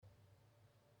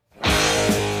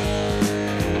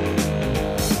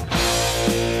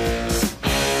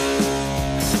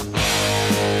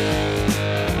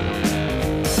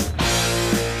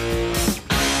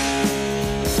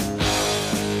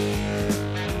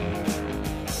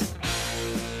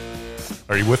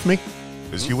Are you with me,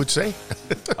 as you would say?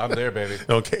 I'm there, baby.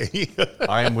 Okay.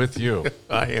 I am with you.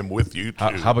 I am with you, too.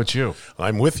 How about you?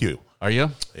 I'm with you. Are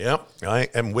you? Yep, I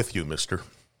am with you, mister.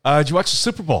 Did you watch the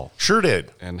Super Bowl? Sure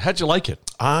did. And how'd you like it?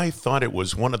 I thought it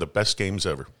was one of the best games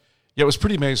ever. Yeah, it was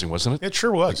pretty amazing, wasn't it? It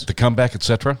sure was. The comeback,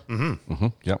 etc. Mm-hmm. Mm-hmm.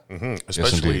 Yeah. Mm-hmm.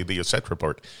 Especially yes, the etc.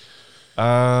 part.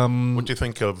 What do you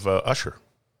think of Usher,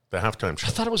 the halftime show?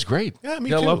 I thought it was great. Yeah, me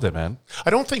too. I loved it, man. I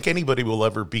don't think anybody will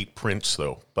ever beat Prince,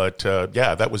 though. But,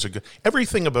 yeah, that was a good...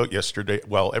 Everything about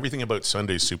everything about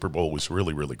Sunday's Super Bowl was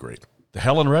really, really great. The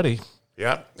Helen Reddy.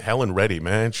 Yeah, Helen Reddy,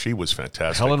 man, she was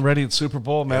fantastic. Helen Reddy at Super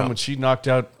Bowl, man, when she knocked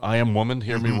out I Am Woman,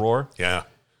 Hear Me Roar. Yeah.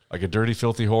 Like a dirty,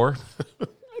 filthy whore. I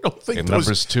don't think and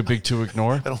numbers too big to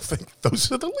ignore. I don't think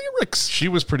those are the lyrics. She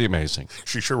was pretty amazing.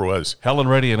 She sure was. Helen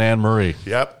Reddy and Anne Murray.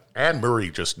 Yep. Anne Murray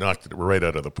just knocked it right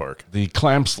out of the park. The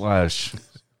Clam Smash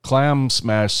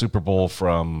Super Bowl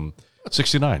from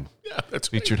 69. Yeah, that's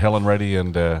featured right. Helen Reddy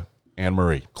and Anne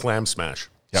Murray. Clam Smash,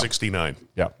 yep. 69.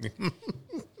 Yeah.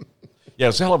 Yeah, it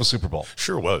was a hell of a Super Bowl.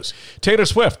 Sure was. Taylor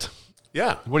Swift.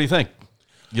 Yeah. What do you think?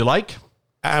 You like?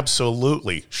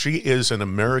 Absolutely. She is an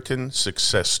American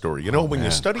success story. You know, when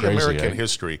you study American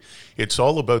history, it's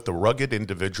all about the rugged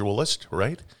individualist,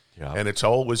 right? Yeah. And it's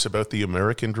always about the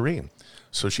American dream.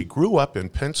 So she grew up in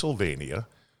Pennsylvania.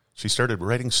 She started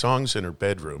writing songs in her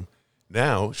bedroom.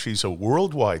 Now she's a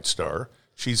worldwide star.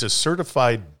 She's a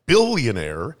certified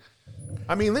billionaire.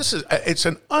 I mean, it's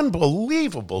an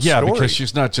unbelievable story. Yeah, because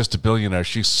she's not just a billionaire.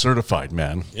 She's certified,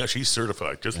 man. Yeah, she's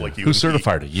certified, just like you. Who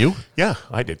certified her? You? Yeah,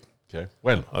 I did. Okay.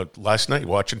 When? Last night,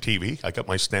 watching TV. I got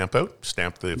my stamp out,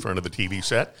 stamped the front of the TV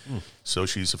set. So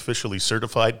she's officially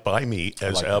certified by me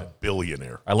as a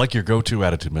billionaire. I like your go-to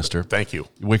attitude, mister. Thank you.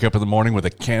 You wake up in the morning with a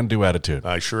can-do attitude.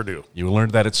 I sure do. You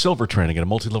learned that at Silver Training at a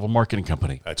multi-level marketing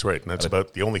company. That's right. And that's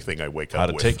about the only thing I wake up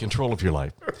with. How to take control of your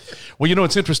life. Well, you know,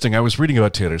 it's interesting. I was reading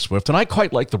about Taylor Swift, and I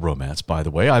quite like the romance, by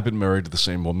the way. I've been married to the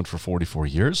same woman for 44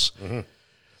 years. Mm-hmm.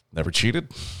 Never cheated.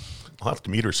 I'll have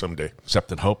to meet her someday.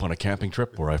 Except in Hope on a camping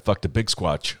trip where I fucked a big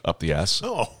squatch up the ass.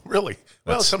 Oh, really?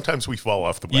 Well, sometimes we fall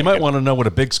off the wagon. You might want to know what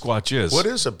a big squatch is. What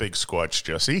is a big squatch,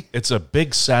 Jesse? It's a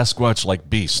big Sasquatch-like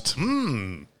beast.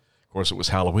 Of course, it was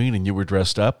Halloween and you were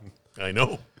dressed up. I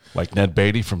know. Like Ned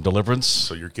Beatty from Deliverance.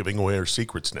 So you're giving away our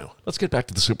secrets now. Let's get back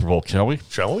to the Super Bowl, shall we?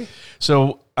 Shall we?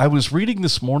 So I was reading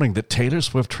this morning that Taylor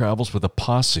Swift travels with a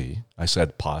posse, I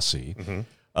said posse,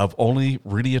 of only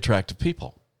really attractive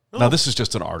people. Oh. Now, this is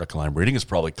just an article I'm reading. It's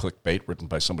probably clickbait written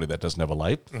by somebody that doesn't have a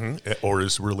life. Or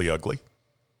is really ugly.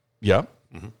 Yeah.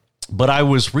 But I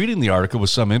was reading the article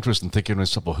with some interest and thinking to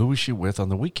myself, well, who is she with on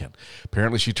the weekend?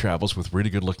 Apparently she travels with really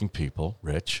good-looking people,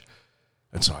 rich.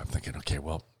 And so I'm thinking, okay,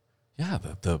 well, yeah,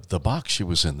 the box she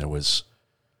was in, there was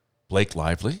Blake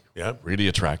Lively, really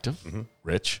attractive,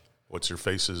 rich. What's her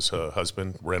face's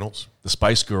husband, Reynolds? The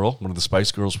Spice Girl, one of the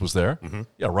Spice Girls was there.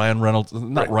 Yeah, Ryan Reynolds,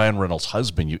 not Ryan Reynolds'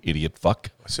 husband, you idiot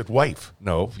fuck. I said wife.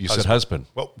 No, you said husband.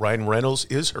 Well, Ryan Reynolds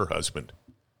is her husband.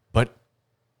 But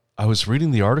I was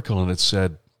reading the article and it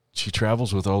said she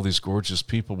travels with all these gorgeous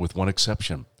people with one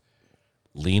exception,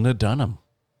 Lena Dunham.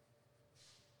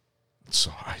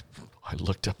 So I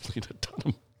looked up Lena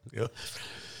Dunham. Yeah.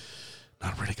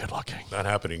 Not really good looking. Not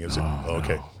happening, is it?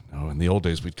 Okay. No, in the old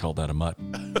days, we'd call that a mutt.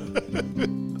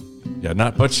 Yeah,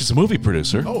 but she's a movie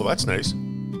producer. Oh, that's nice.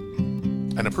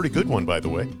 And a pretty good one, by the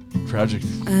way. Tragic.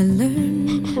 I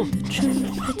learned the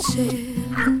truth at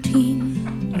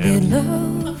 17.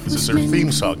 This is her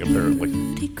theme song,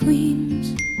 apparently.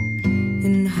 Queens.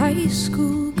 In high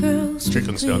school, girls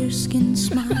Chicken's with clear skin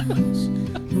smiles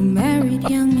who married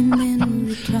young and then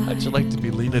retired. How'd you like to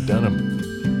be Lena Dunham?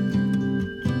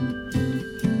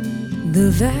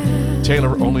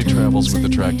 Taylor only travels with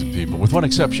attractive people, with one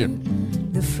exception,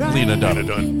 Lena Dunham.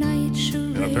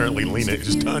 And apparently Lena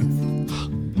is done.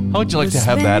 How would you like to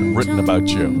have that written about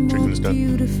you? Chicken's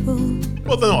done.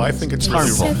 Well, no, I think it's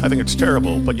harmful. I think it's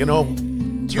terrible. But, you know,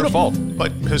 it's your fault.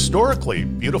 But historically,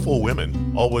 beautiful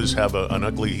women always have an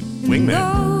ugly wingman.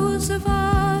 Those of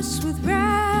us with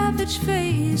ravaged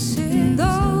faces,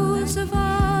 those of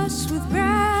us with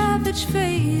ravaged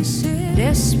faces,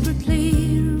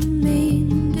 desperately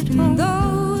remained at home.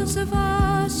 Those of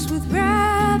us with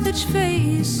ravaged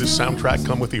faces. Does this soundtrack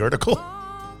come with the article?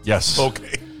 Yes.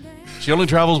 Okay. She only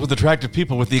travels with attractive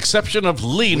people, with the exception of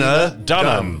Lena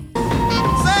Dunham. Say,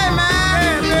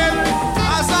 man, baby,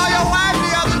 I saw your wife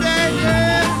the other day.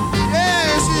 Yeah,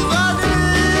 she's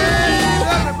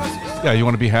ugly. Yeah, you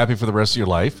want to be happy for the rest of your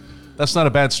life? That's not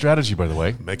a bad strategy, by the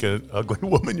way. Make an ugly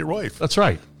woman your wife. That's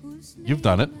right. You've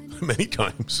done it. Many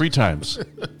times. 3 times.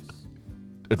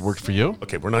 It worked for you?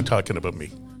 Okay, we're not talking about me.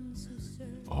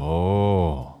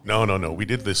 Oh. No, No. We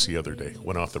did this the other day.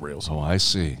 Went off the rails. Oh, I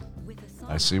see.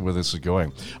 I see where this is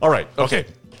going. All right. Okay.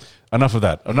 Enough of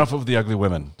that. Enough of the ugly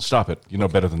women. Stop it. You know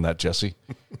better than that, Jesse.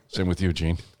 Same with you,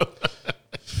 Gene.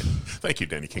 Thank you,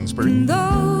 Danny Kingsbury.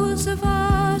 Those of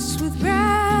us with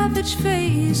ravaged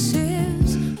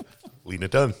faces. Lena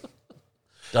Dunn.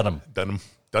 Dunham. Dunham.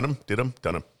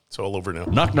 It's all over now.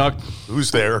 Knock, knock.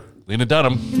 Who's there? Lena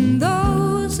Dunham. And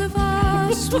those of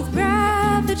us with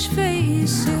ravaged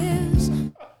faces.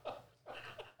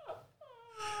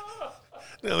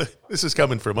 Now, this is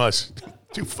coming from us.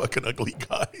 Two fucking ugly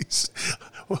guys.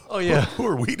 Oh, yeah. Who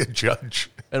are we to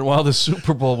judge? And while the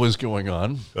Super Bowl was going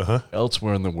on,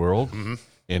 elsewhere in the world,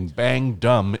 in Bang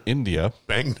Dum, India.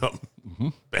 Bang Dum.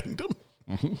 Bang Dum?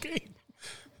 Okay.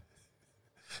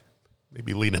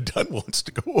 Maybe Lena Dunn wants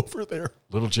to go over there.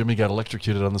 Little Jimmy got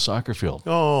electrocuted on the soccer field.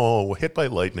 Oh, hit by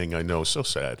lightning. I know. So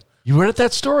sad. You read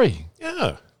that story?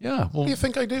 Yeah. Yeah. Well, What do you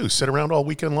think I do? Sit around all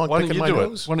weekend long why don't picking you my do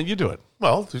nose? it? Why don't you do it?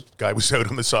 Well, the guy was out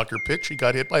on the soccer pitch. He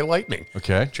got hit by lightning.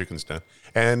 Okay. Chicken's done.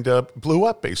 And blew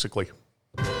up, basically.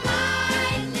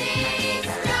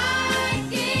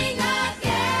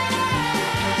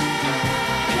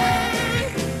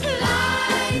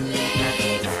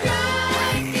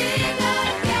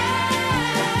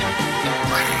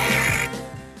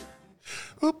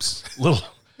 Oops. Little,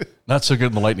 not so good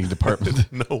in the lightning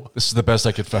department. No. This is the best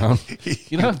I could find.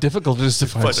 You know how difficult it is to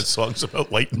find. But it's songs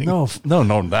about lightning. No.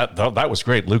 That was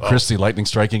great. Luke Christie, Lightning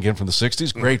Striking Again from the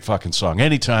 60s. Great fucking song.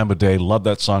 Any time of day. Love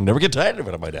that song. Never get tired of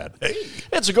it, my dad. Hey.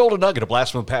 It's a golden nugget. A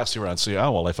blast from the past here on CR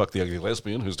while I fuck the ugly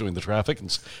lesbian who's doing the traffic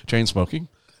and chain smoking.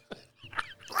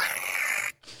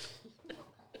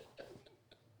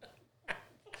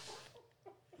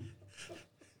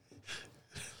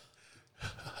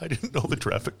 I didn't know the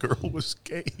traffic girl was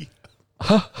gay.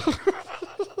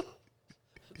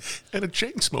 And a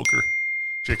chain smoker.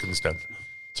 Chicken's done.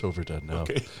 It's overdone now.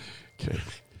 Okay.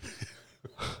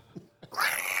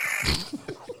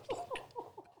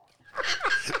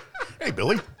 Hey,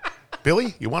 Billy.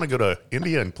 Billy, you want to go to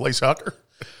India and play soccer?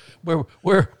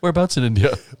 Whereabouts in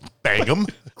India? Bang'em.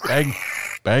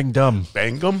 Bang dum.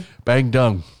 Bang'em. Bang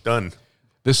dung. Done.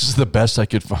 This is the best I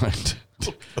could find.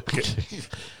 Okay.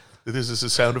 This is the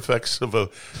sound effects of a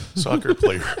soccer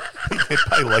player hit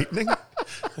by lightning.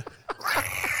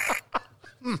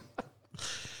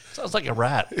 Sounds like a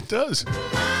rat. It does.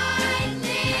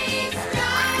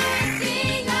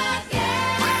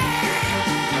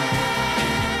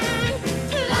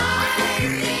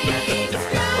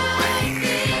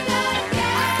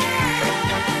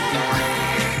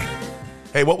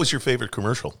 Hey, what was your favorite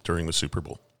commercial during the Super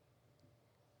Bowl?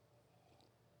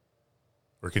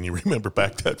 Or can you remember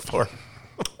back that far?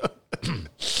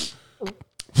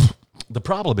 The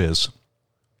problem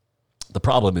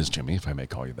is, Jimmy, if I may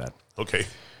call you that, Okay.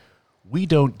 we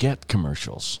don't get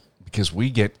commercials because we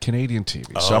get Canadian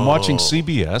TV. So I'm watching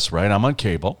CBS, right? I'm on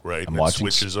cable. Right. I'm and watching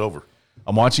it switches over.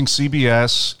 I'm watching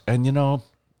CBS, and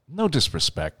no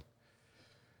disrespect,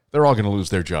 they're all going to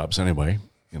lose their jobs anyway.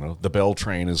 The Bell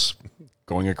train is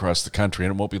going across the country,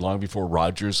 and it won't be long before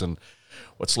Rogers and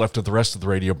what's left of the rest of the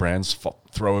radio brands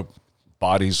throw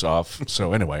bodies off.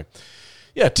 So anyway,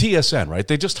 yeah, TSN, right?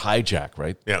 They just hijack,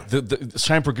 right? Yeah. It's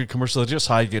time for a good commercial. They just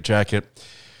hijack it.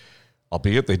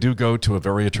 Albeit they do go to a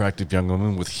very attractive young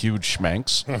woman with huge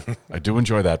schmanks. I do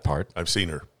enjoy that part. I've seen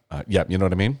her. Yeah, you know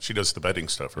what I mean? She does the bedding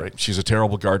stuff, right? She's a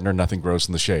terrible gardener. Nothing grows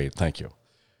in the shade. Thank you.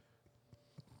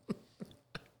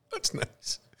 That's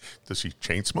nice. Does she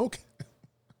chain smoke?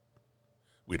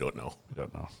 We don't know. I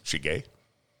don't know. She gay?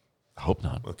 I hope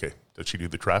not. Okay. Does she do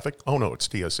the traffic? Oh, no, it's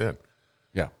TSN.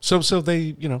 Yeah. So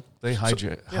they, they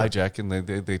hijack and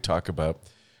they talk about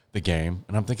the game.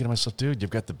 And I'm thinking to myself, dude,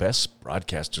 you've got the best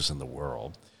broadcasters in the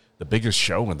world, the biggest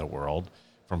show in the world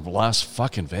from Las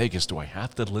fucking Vegas. Do I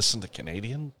have to listen to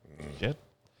Canadian shit?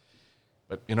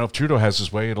 But, if Trudeau has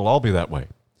his way, it'll all be that way.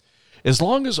 As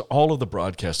long as all of the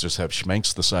broadcasters have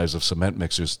schmanks the size of cement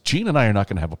mixers, Gene and I are not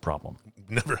going to have a problem.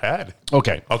 Never had.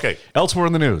 Okay. Elsewhere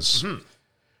in the news.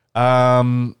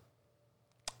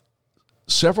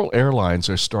 Several airlines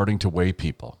are starting to weigh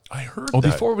people. I heard that.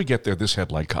 Before we get there, this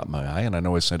headline caught my eye, and I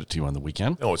know I sent it to you on the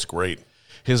weekend. Oh, it's great.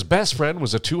 His best friend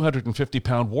was a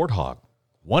 250-pound warthog.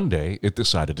 One day, it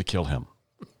decided to kill him.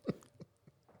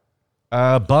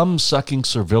 Bum-sucking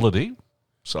servility.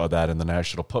 Saw that in the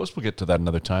National Post. We'll get to that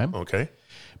another time. Okay.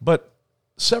 But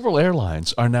several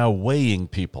airlines are now weighing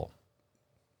people.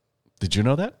 Did you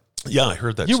know that? Yeah, I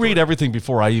heard that. You story. read everything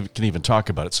before I can even talk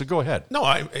about it, so go ahead. No,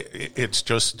 it's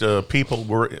just people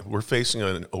we're facing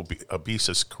an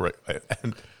obesity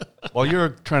and While you're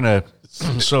trying to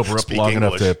sober up Speak long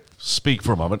enough English. to speak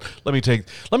for a moment, let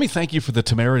me thank you for the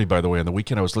temerity, by the way. On the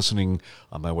weekend, I was listening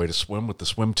on my way to swim with the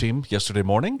swim team yesterday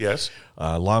morning. Yes.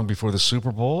 Long before the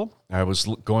Super Bowl, I was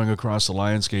going across the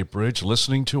Lionsgate Bridge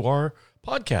listening to our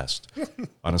podcast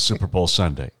on a Super Bowl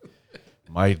Sunday.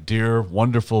 My dear,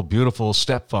 wonderful, beautiful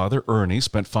stepfather, Ernie,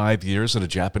 spent 5 years at a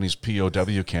Japanese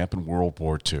POW camp in World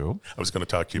War II. I was going to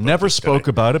talk to you about Never this spoke today.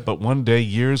 about it, but one day,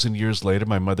 years and years later,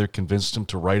 my mother convinced him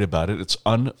to write about it. It's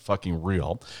unfucking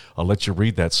real. I'll let you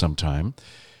read that sometime.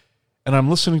 And I'm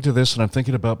listening to this, and I'm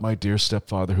thinking about my dear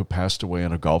stepfather who passed away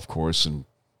on a golf course in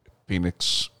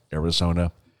Phoenix,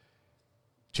 Arizona,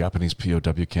 Japanese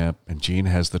POW camp. And Gene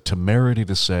has the temerity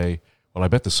to say, well, I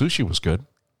bet the sushi was good.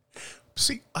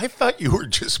 See, I thought you were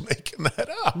just making that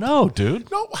up. No,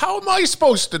 dude. No, how am I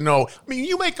supposed to know? I mean,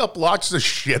 you make up lots of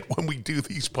shit when we do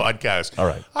these podcasts. All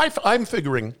right. I'm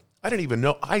figuring, I didn't even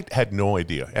know. I had no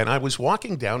idea. And I was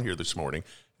walking down here this morning,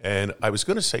 and I was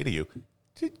going to say to you,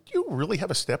 did you really have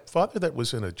a stepfather that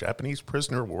was in a Japanese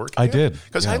prisoner of war camp? I did.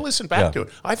 Because Yeah. I listened back Yeah. to it.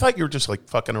 I thought you were just like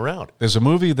fucking around. There's a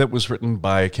movie that was written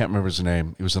by, I can't remember his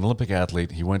name. He was an Olympic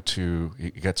athlete. He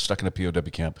got stuck in a POW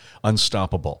camp.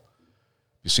 Unstoppable.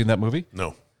 You seen that movie?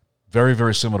 No. Very,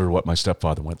 very similar to what my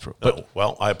stepfather went through. But No.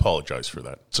 Well, I apologize for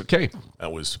that. it's okay.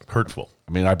 That was hurtful.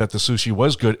 I mean, I bet the sushi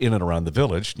was good in and around the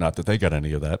village. Not that they got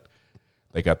any of that.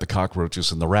 They got the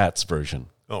cockroaches and the rats version.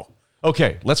 Oh.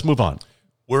 Okay, let's move on.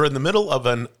 We're in the middle of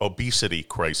an obesity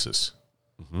crisis.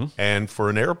 Mm-hmm. And for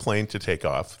an airplane to take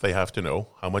off, they have to know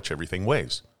how much everything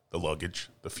weighs. The luggage,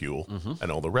 the fuel, Mm-hmm.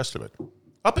 and all the rest of it.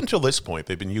 Up until this point,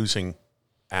 they've been using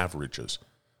averages.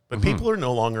 But Mm-hmm. people are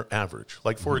no longer average.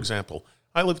 Like, for example,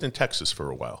 I lived in Texas for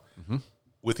a while. Mm-hmm.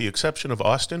 With the exception of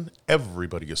Austin,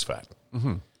 everybody is fat.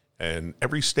 Mm-hmm. And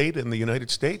every state in the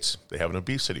United States, they have an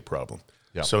obesity problem.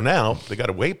 Yeah. So now they got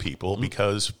to weigh people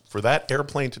because for that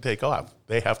airplane to take off,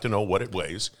 they have to know what it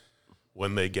weighs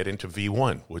when they get into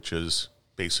V1, which is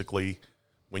basically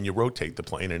when you rotate the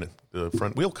plane and the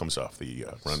front wheel comes off the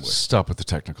runway. Stop with the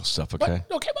technical stuff, okay?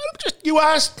 But, okay, but you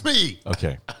asked me.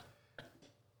 Okay.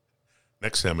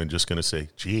 Next time I'm just going to say,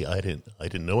 gee, I didn't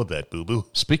know that, boo-boo.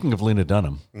 Speaking of Lena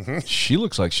Dunham, she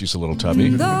looks like she's a little tubby.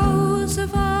 Those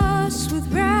of us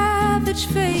with ravaged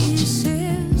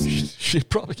faces. She'd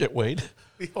probably get weighed.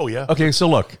 Oh, yeah. Okay, so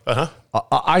look. Uh-huh.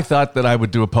 I thought that I would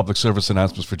do a public service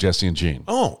announcements for Jesse and Jean.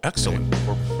 Oh, excellent.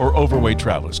 Or overweight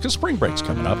travelers, because spring break's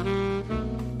coming up.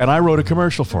 And I wrote a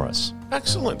commercial for us.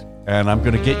 Excellent. And I'm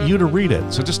going to get you to read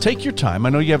it. So just take your time. I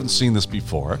know you haven't seen this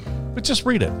before, but just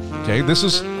read it. Okay, this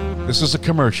is a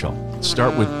commercial.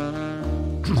 Start with,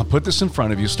 I'll put this in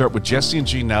front of you. Start with Jesse and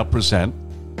Jean now present.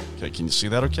 Okay, can you see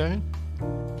that okay?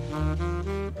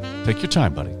 Take your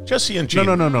time, buddy. Jesse and Jean.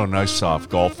 No. Nice soft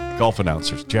golf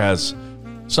announcers. Jazz,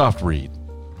 soft read.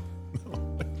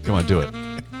 Come on, do it.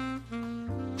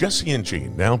 Jesse and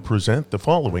Jean now present the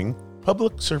following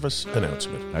public service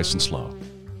announcement. Nice and slow.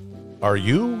 Are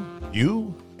you,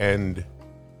 and,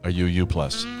 Are you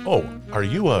plus? oh, are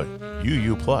you a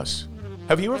UU plus?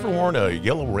 Have you ever worn a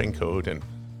yellow raincoat and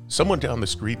someone down the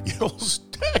street yells,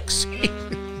 taxi?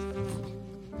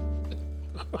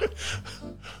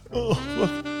 Oh,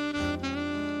 look.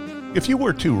 If you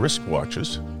wear 2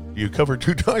 wristwatches, you cover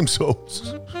 2 time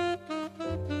zones.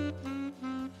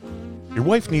 Your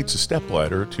wife needs a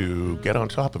stepladder to get on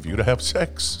top of you to have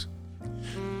sex.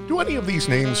 Do any of these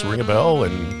names ring a bell,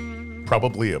 and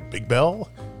probably a big bell?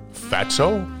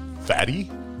 Fatso, Fatty,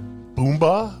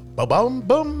 Boomba,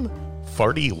 Ba-Bum-Bum,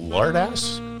 Farty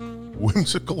Lardass,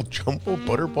 Whimsical Jumbo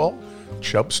Butterball,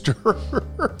 Chubster,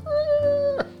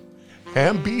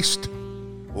 Ham Beast,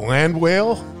 Land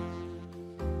Whale,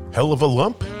 Hell of a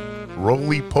Lump,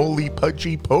 Roly-Poly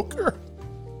Pudgy Poker,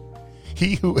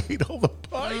 He Who Ate All the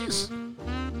Pies,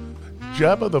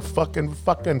 Jabba the fucking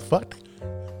Fuck.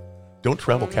 Don't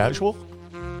travel casual?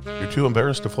 You're too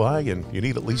embarrassed to fly and you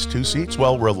need at least 2 seats?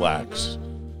 Well, relax.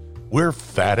 We're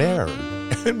Fat Air,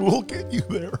 and we'll get you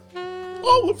there.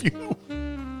 All of you.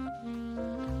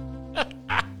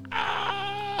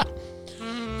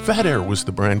 Fat Air was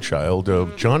the brainchild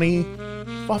of Johnny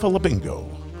Fafalabingo.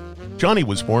 Johnny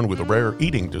was born with a rare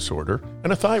eating disorder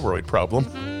and a thyroid problem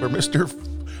where Mr.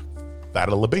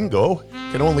 Fatalabingo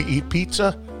can only eat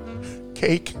pizza,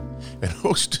 cake, and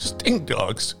Hostess ding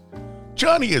dogs.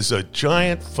 Johnny is a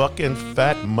giant fucking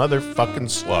fat motherfucking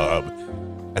slob,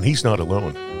 and he's not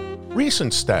alone.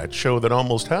 Recent stats show that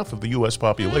almost half of the U.S.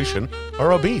 population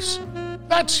are obese.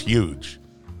 That's huge.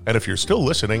 And if you're still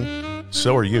listening,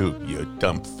 so are you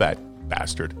dumb fat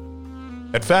bastard.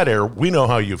 At Fat Air, we know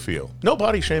how you feel. No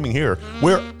body shaming here.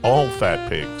 We're all fat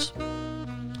pigs.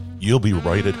 You'll be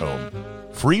right at home.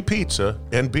 Free pizza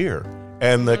and beer.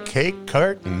 And the cake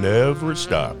cart never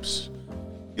stops.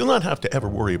 You'll not have to ever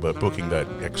worry about booking that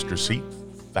extra seat,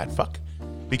 fat fuck,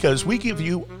 because we give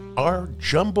you our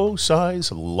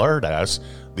jumbo-size lard ass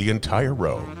the entire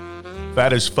row.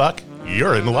 Fat as fuck,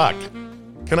 you're in luck.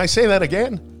 Can I say that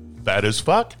again? Fat as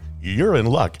fuck, you're in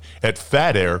luck. At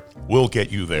Fat Air, we'll get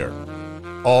you there.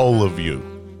 All of you.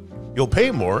 You'll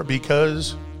pay more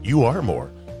because you are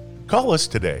more. Call us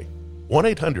today.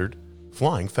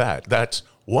 1-800-FLYING-FAT. That's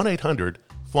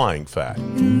 1-800-FLYING-FAT.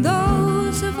 And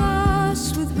those of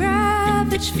us with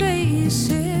ravaged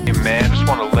faces. Hey man, just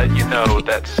want to let you know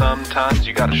that sometimes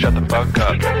you gotta shut the fuck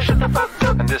up. You gotta shut the fuck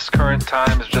up. And this current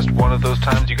time is just one of those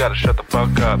times you gotta shut the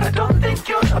fuck up. I don't think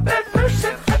you're a bad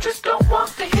person. I just don't want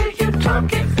to hear you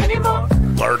talking anymore.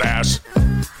 Lard ass.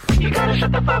 You gotta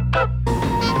shut the fuck up.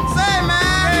 Say,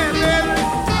 man, baby,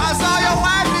 I saw your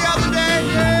wife the other day.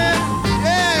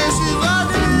 Yeah, she's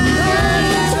ugly.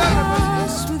 Those of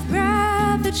us with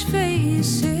ravaged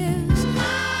faces.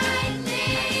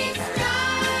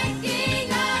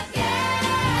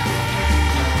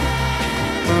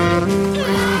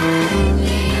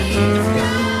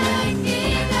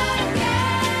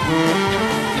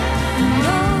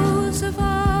 Those of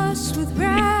us with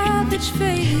ravaged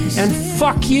faces. And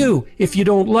fuck you if you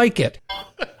don't like it.